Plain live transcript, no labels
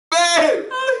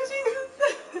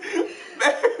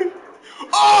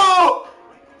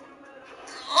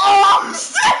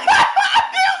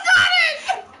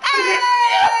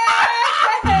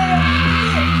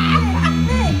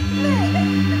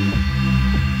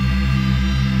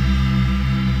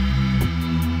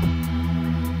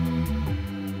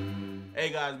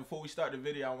guys, before we start the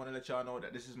video, I want to let y'all know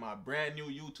that this is my brand new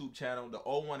YouTube channel. The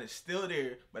old one is still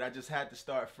there, but I just had to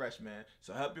start fresh, man.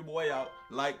 So help your boy out,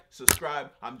 like, subscribe.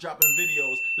 I'm dropping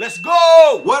videos. Let's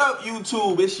go! What up,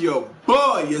 YouTube? It's your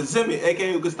boy, Yozymi,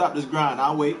 aka Who Can Stop This Grind.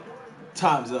 I'll wait.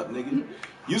 Time's up, nigga.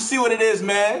 You see what it is,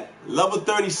 man. Level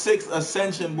 36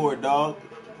 Ascension board, dog.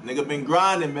 Nigga been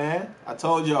grinding, man. I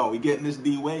told y'all, we getting this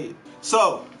D-Wade.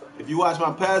 So, if you watch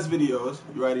my past videos,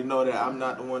 you already know that I'm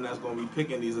not the one that's going to be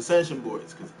picking these Ascension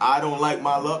boards because I don't like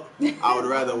my luck. I would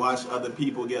rather watch other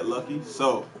people get lucky.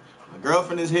 So, my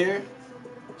girlfriend is here.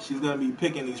 She's going to be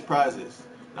picking these prizes.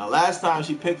 Now, last time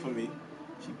she picked for me,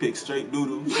 she picked straight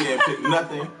doodle. She didn't pick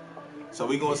nothing. So,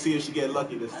 we're going to see if she get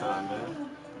lucky this time, man.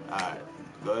 All right,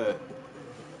 go ahead.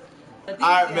 All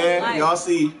right, man. Y'all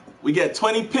see, we get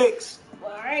 20 picks.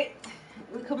 All right.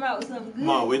 We come out with something good. Come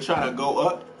on, we're trying to go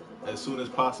up as soon as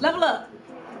possible. Level up.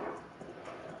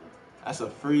 That's a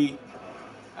free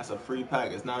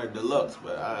pack. It's not a deluxe,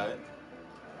 but alright.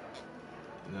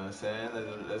 You know what I'm saying?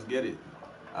 Let's get it.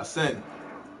 Ascend.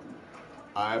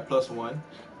 Alright, +1.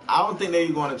 I don't think they're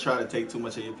going to try to take too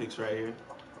much of your picks right here.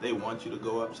 They want you to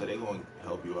go up, so they're going to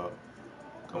help you out.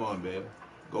 Come on, babe.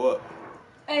 Go up.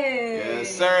 Hey. Yes,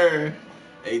 sir.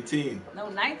 18. No,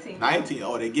 19. 19.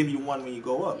 Oh, they give you one when you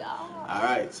go up.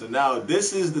 Alright, so now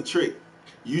this is the trick.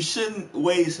 You shouldn't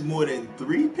waste more than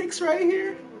 3 picks right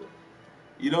here.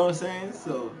 You know what I'm saying?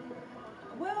 So,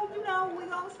 well, you know, we're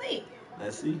going to see.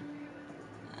 Let's see.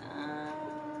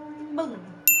 Boom.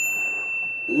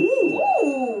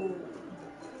 Ooh.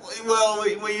 Well,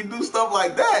 when you do stuff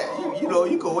like that, you know,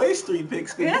 you can waste 3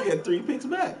 picks because you get 3 picks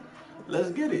back.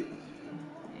 Let's get it.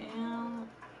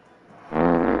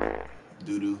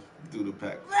 Do the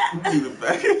pack. Do the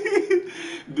pack.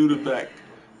 Do the pack.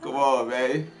 Come on,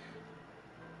 man.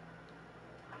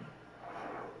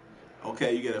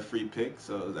 Okay, you get a free pick,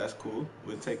 so that's cool.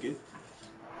 We'll take it.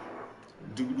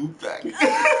 Do pack.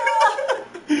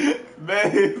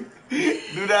 Man,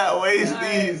 do not waste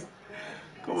these.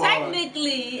 Come on.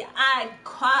 Technically, I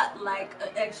caught like an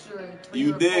extra 3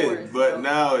 You or did, 4, but so.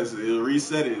 now it'll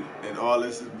reset it, and all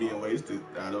this is being wasted.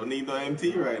 I don't need no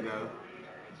MT right now.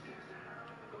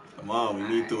 Come on, we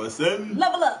need to ascend.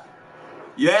 Level up.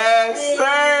 Yes,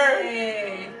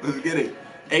 Hey. sir. Let's get it.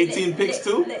 18 picks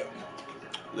too.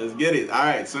 Let's get it. All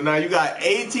right, so now you got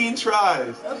 18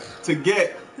 tries to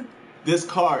get this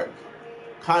card.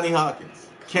 Connie Hawkins.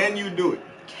 Can you do it?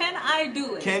 Can I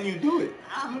do it? Can you do it?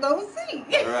 I'm going to see.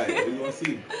 All right, we're going to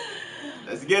see.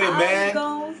 Let's get it, man. I'm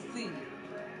going to see.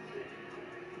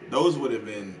 Those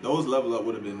level up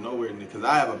would have been nowhere near, because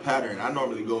I have a pattern. I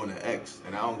normally go in the X,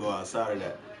 and I don't go outside of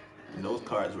that. And those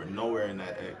cards were nowhere in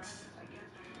that X.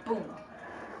 Boom.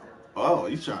 Oh,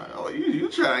 you trying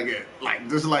to get like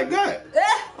just like that.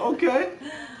 Okay.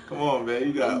 Come on, man.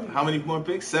 You got how many more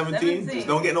picks? 17? Just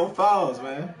don't get no fouls,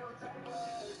 man.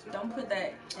 Don't put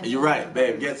that in. You're right,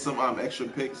 babe. Get some extra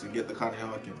picks and get the Connie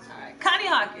Hawkins. Alright. Connie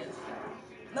Hawkins.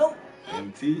 Nope.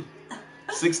 MT.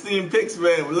 16 picks,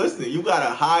 man. Well, listen, you got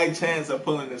a high chance of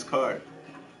pulling this card.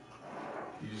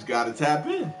 You just gotta tap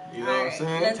in. You know what I'm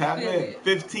saying? Tap in.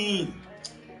 15.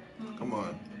 Come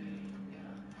on.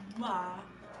 Wow.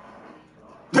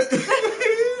 Man.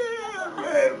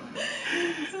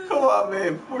 Come on,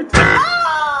 man. 14.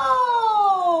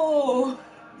 Oh!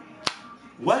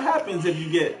 What happens if you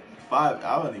get 5?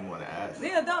 I don't even want to ask.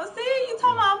 Yeah, don't see. You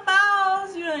talking about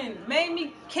fouls? You done made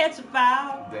me catch a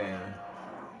foul. Damn.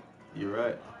 You're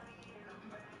right.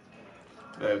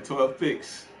 I have 12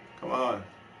 picks. Come on.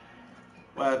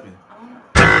 What happened?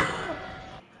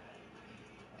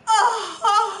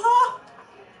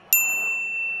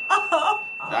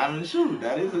 Diamond shoe.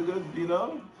 That is a good, you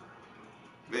know.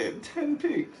 Man, 10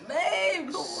 picks.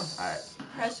 Babe. Alright.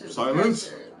 Pressure.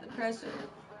 Silence. The pressure.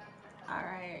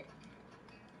 Alright.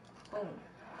 Boom.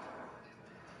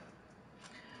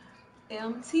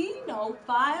 MT, no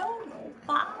file, no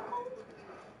file.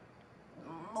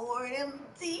 More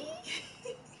MT.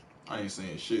 I ain't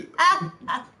saying shit.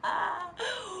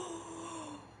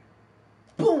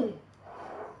 Boom.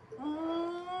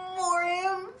 More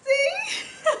MT.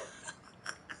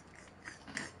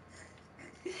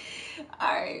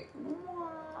 Alright.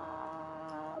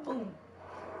 Boom.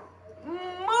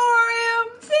 More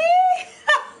MT.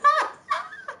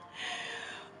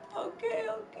 Okay.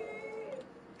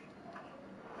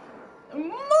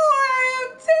 More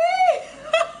MT.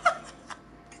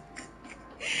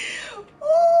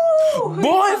 Ooh,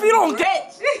 Boy, if you don't get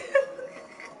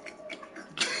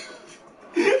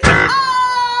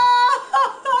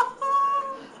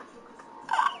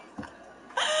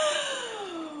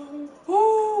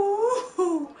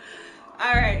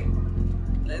All right,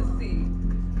 let's see.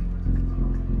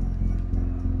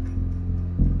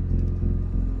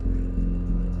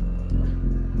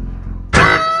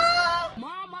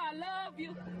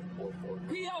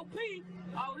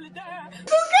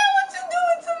 Okay, what you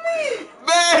doing to me?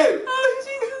 Babe! Oh,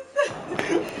 Jesus.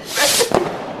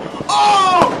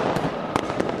 Oh!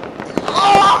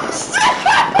 Oh, shit!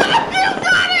 You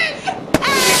got it!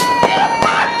 You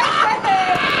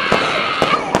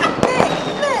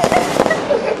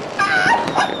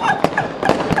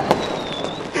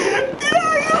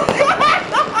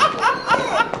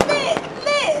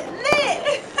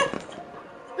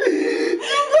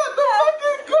got the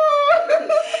fucking car!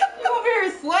 You over here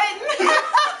sweating?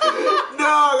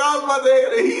 Dog, I was about to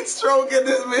hit a heat stroke in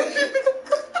this bitch.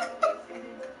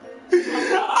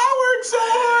 I worked so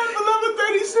hard for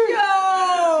 11:36. Yo!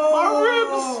 My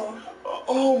ribs.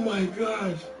 Oh my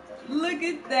gosh. Look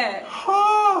at that.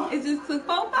 Oh. It just took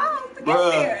 4 miles to get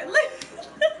Bruh. there. Look.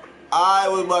 I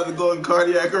was about to go in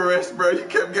cardiac arrest, bro. You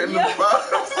kept getting the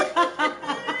files.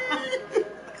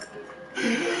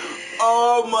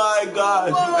 Oh my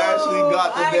gosh, Whoa, you actually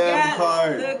got the damn got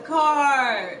card. The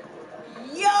card.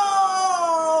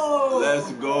 Yo!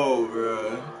 Let's go,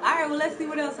 bro. Alright, well, let's see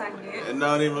what else I can get. And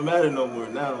now it don't even matter no more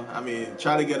now. I mean,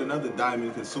 try to get another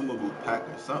diamond consumable pack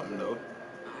or something, though.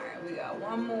 Alright, we got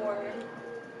one more.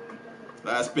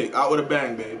 Last pick. Out with a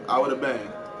bang, babe. Out with a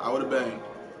bang. Out with a bang.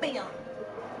 Bam.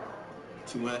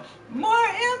 Too much. More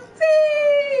empty!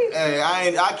 Hey,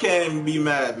 I can't even be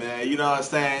mad, man. You know what I'm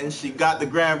saying? She got the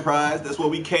grand prize. That's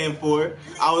what we came for.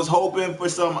 I was hoping for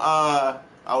some I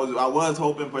was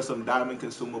hoping for some diamond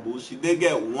consumables. She did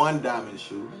get one diamond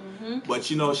shoe. But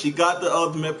you know, she got the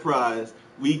ultimate prize.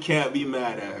 We can't be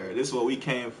mad at her. This is what we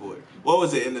came for. What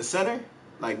was it, in the center?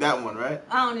 Like that one, right?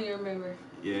 I don't even remember.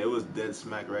 Yeah, it was dead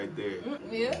smack right there.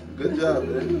 Yeah. Good job,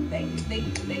 man. Thank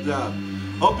you. Good job.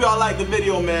 Hope y'all like the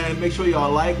video, man. Make sure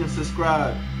y'all like and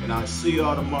subscribe. And I'll see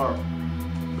y'all tomorrow.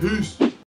 Peace.